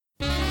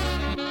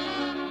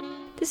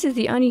This is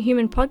the Only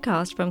Human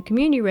podcast from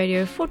Community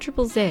Radio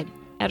 4ZZZ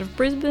out of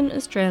Brisbane,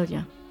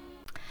 Australia.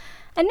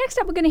 And next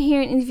up, we're going to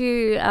hear an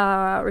interview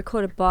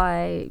recorded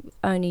by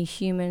Only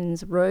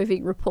Human's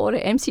roving reporter,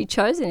 MC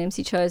Chosen.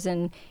 MC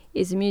Chosen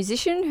is a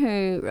musician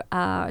who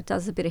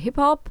does a bit of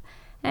hip-hop,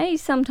 and he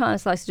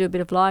sometimes likes to do a bit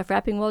of live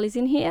rapping while he's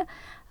in here.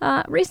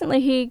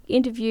 Recently, he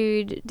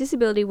interviewed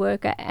disability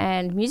worker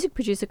and music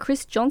producer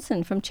Chris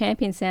Johnson from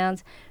Champion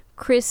Sounds.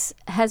 Chris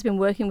has been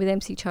working with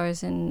MC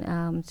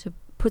Chosen to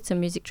put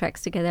some music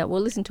tracks together. We'll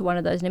listen to one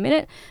of those in a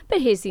minute,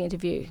 but here's the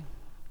interview.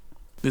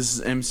 This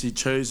is MC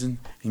Chosen,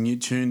 and you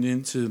tuned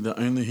in to the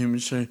Only Human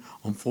Show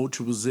on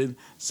 4ZZZ,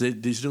 Z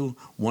Digital,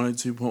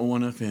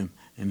 102.1 FM.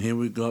 And here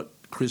we got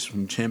Chris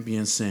from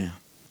Champion Sound.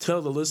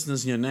 Tell the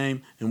listeners your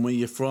name and where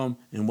you're from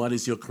and what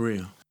is your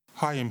career.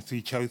 Hi,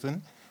 MC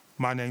Chosen.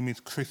 My name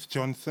is Chris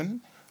Johnson.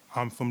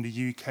 I'm from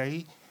the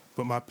UK,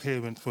 but my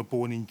parents were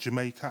born in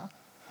Jamaica.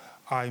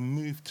 I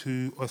moved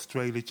to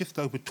Australia just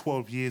over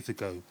 12 years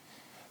ago,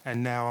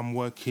 and now I'm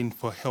working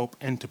for Help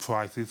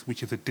Enterprises,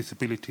 which is a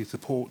disability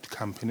support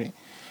company,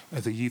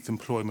 as a youth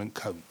employment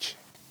coach.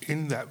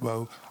 In that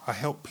role, I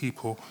help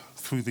people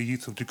through the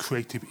use of the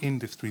creative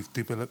industries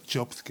develop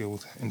job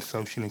skills and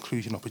social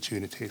inclusion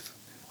opportunities.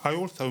 I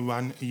also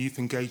run a youth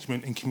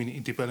engagement and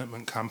community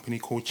development company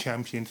called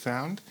Champion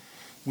Sound,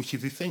 which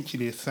is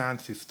essentially a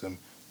sound system,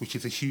 which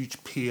is a huge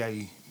PA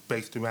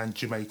based around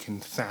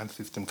Jamaican sound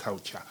system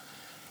culture.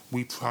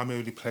 We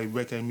primarily play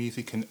reggae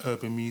music and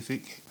urban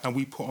music, and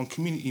we put on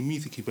community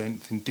music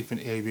events in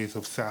different areas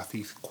of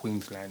southeast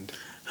Queensland.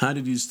 How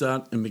did you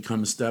start and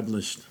become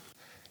established?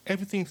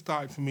 Everything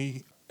started for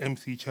me,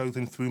 MC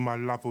Chosen, through my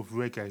love of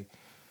reggae.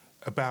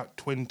 About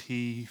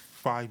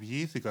 25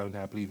 years ago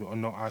now, believe it or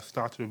not, I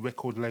started a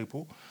record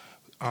label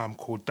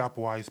called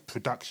Dubwise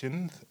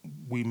Productions.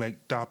 We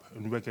make dub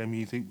and reggae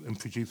music and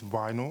produce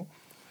vinyl.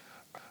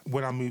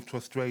 When I moved to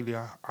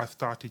Australia, I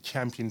started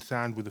Champion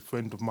Sound with a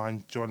friend of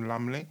mine, John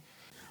Lumley.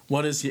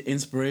 What is your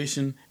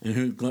inspiration and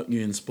who got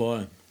you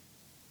inspired?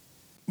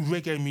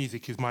 Reggae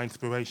music is my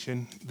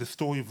inspiration. The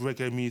story of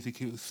reggae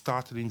music, it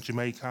started in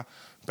Jamaica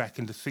back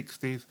in the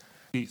 60s.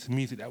 It's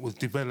music that was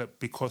developed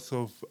because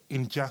of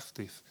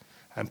injustice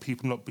and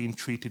people not being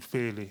treated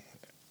fairly.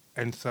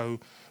 And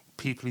so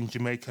people in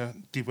Jamaica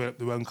developed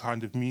their own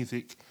kind of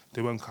music,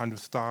 their own kind of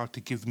style to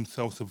give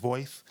themselves a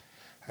voice.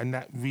 And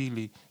that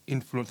really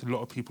influenced a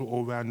lot of people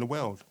all around the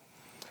world.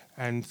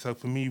 And so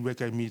for me,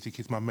 reggae music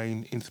is my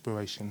main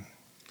inspiration.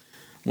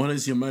 What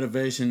is your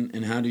motivation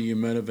and how do you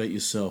motivate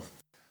yourself?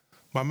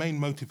 My main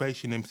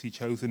motivation, MC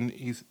Chosen,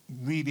 is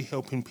really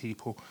helping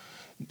people.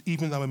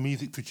 Even though I'm a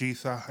music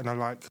producer and I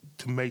like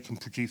to make and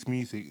produce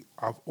music,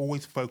 I've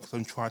always focused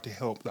on trying to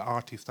help the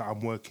artists that I'm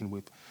working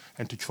with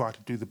and to try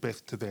to do the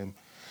best to them.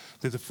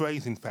 There's a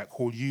phrase, in fact,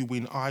 called "you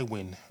win, I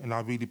win," and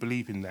I really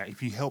believe in that.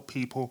 If you help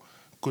people,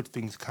 good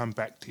things come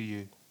back to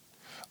you.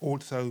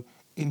 Also,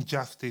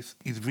 injustice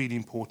is really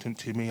important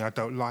to me. I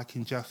don't like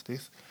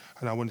injustice,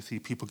 and I want to see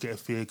people get a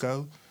fair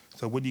go.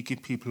 So when you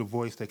give people a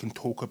voice, they can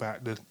talk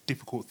about the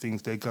difficult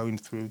things they're going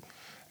through,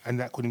 and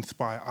that could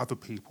inspire other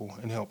people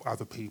and help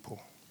other people.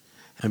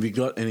 Have you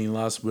got any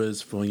last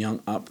words for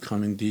young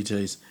upcoming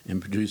DJs and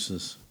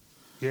producers?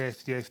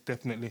 Yes,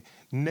 definitely.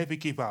 Never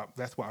give up.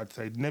 That's what I'd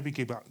say. Never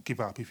give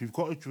up. If you've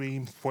got a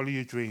dream, follow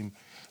your dream.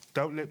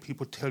 Don't let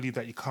people tell you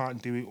that you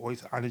can't do it or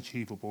it's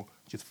unachievable.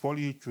 Just follow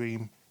your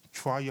dream,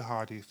 try your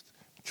hardest,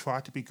 try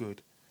to be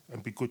good,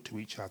 and be good to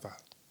each other.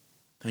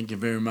 Thank you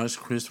very much,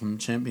 Chris from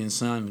Champion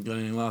Sound. Got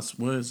any last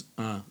words,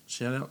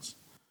 shout-outs?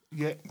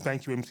 Yeah,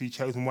 thank you, MC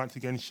Chosen. Once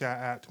again,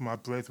 shout-out to my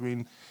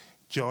brethren,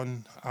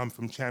 John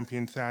from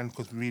Champion Sound,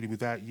 because really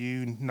without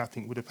you,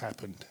 nothing would have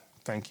happened.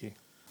 Thank you.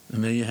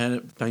 And there you had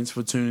it. Thanks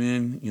for tuning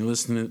in. You're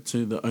listening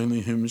to The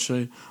Only Human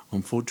Show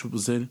on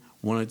 4ZZZ,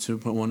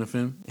 102.1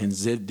 FM and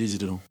Z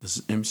Digital. This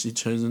is MC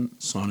Chosen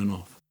signing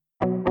off.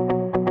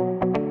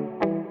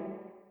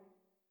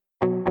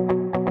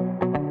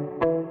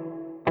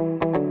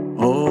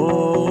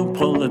 Oh,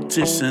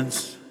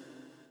 politicians.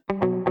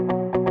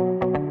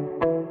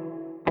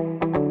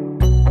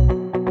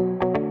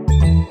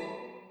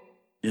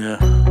 Yeah.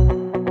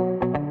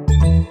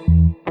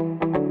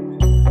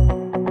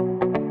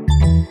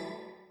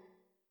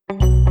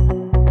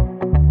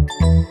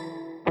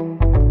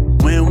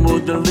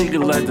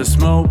 Legalize the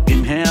smoke,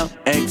 inhale,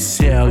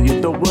 exhale. You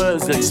the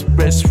words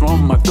expressed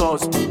from my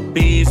thoughts.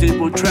 These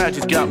evil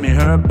tragedies got me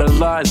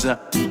herbalizer.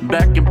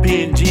 Back in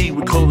PNG,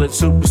 we call it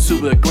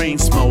super green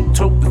smoke.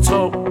 Toke the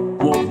toke,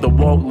 walk the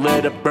walk,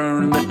 let it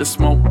burn, let the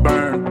smoke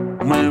burn.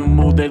 When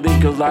will they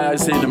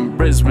legalize it in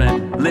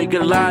Brisbane?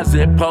 Legalize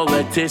it,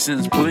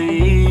 politicians,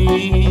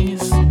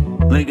 please.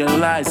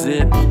 Legalize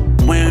it.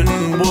 When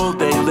will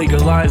they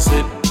legalize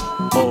it?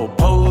 Oh,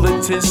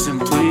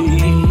 politicians,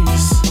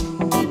 please.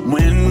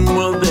 When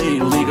will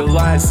they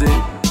legalize it?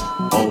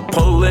 Oh,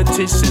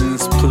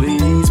 politicians,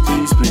 please,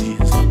 please,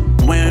 please.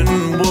 When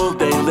will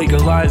they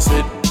legalize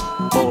it?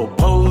 Oh,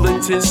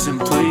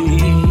 politicians,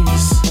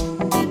 please.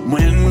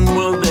 When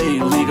will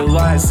they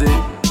legalize it?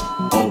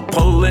 Oh,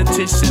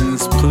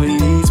 politicians,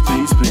 please,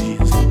 please,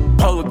 please.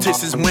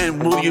 Politicians, when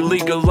will you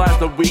legalize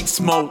the weed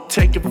smoke?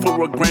 Take it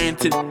for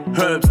granted.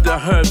 Herbs to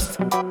herbs,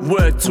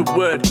 word to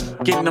word.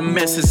 Getting the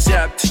message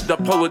out to the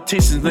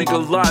politicians.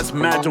 Legalize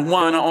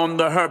marijuana on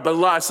the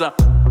herbalizer.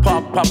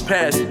 Pop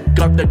pass,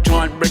 got the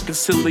joint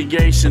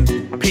reconciliation.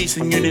 Peace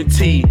and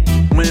unity.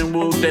 When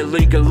will they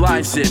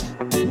legalize it?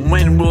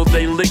 When will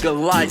they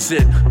legalize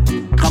it?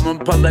 Come on,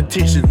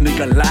 politicians,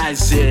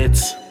 legalize it.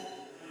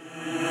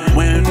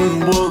 When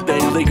will they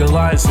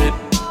legalize it?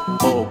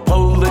 Oh,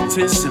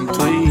 politician,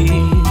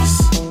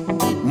 please.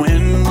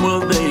 When will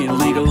they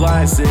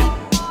legalize it?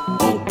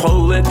 Oh,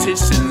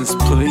 politicians,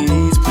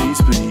 please,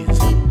 please, please.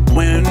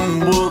 When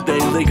will they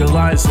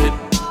legalize it?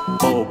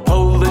 Oh,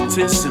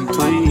 politician,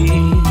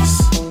 please.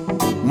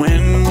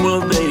 When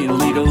will they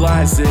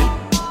legalize it?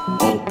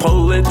 Oh,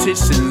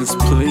 politicians,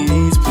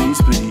 please,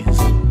 please, please.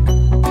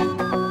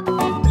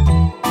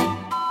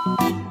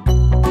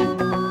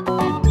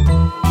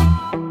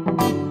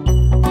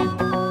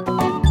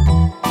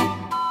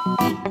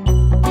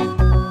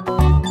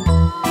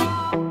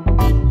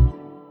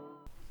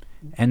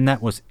 And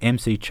that was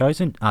MC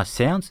Chosen,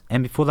 Sounds.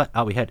 And before that,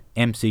 we had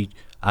MC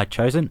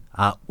Chosen,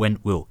 When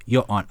Will.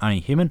 You're on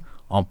Only Human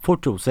on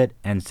 4ZZZ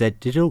and Z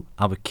Digital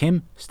with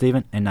Kim,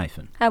 Stephen and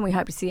Nathan. And we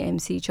hope to see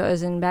MC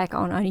Chosen back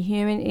on Only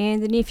Human in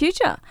the near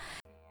future.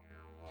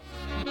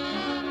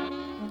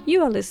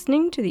 You are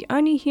listening to the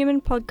Only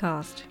Human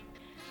podcast.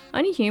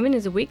 Only Human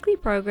is a weekly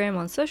program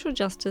on social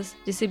justice,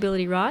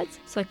 disability rights,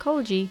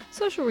 psychology,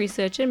 social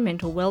research and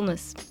mental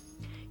wellness.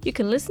 You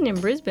can listen in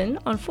Brisbane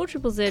on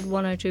 4ZZZ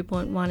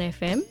 102.1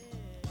 FM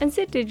and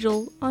Z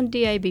Digital on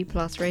DAB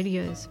Plus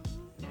radios.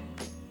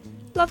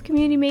 Love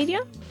community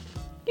media?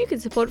 You can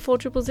support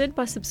 4ZZZ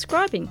by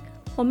subscribing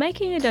or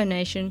making a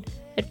donation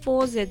at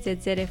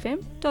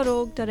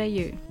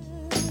 4ZZZFM.org.au.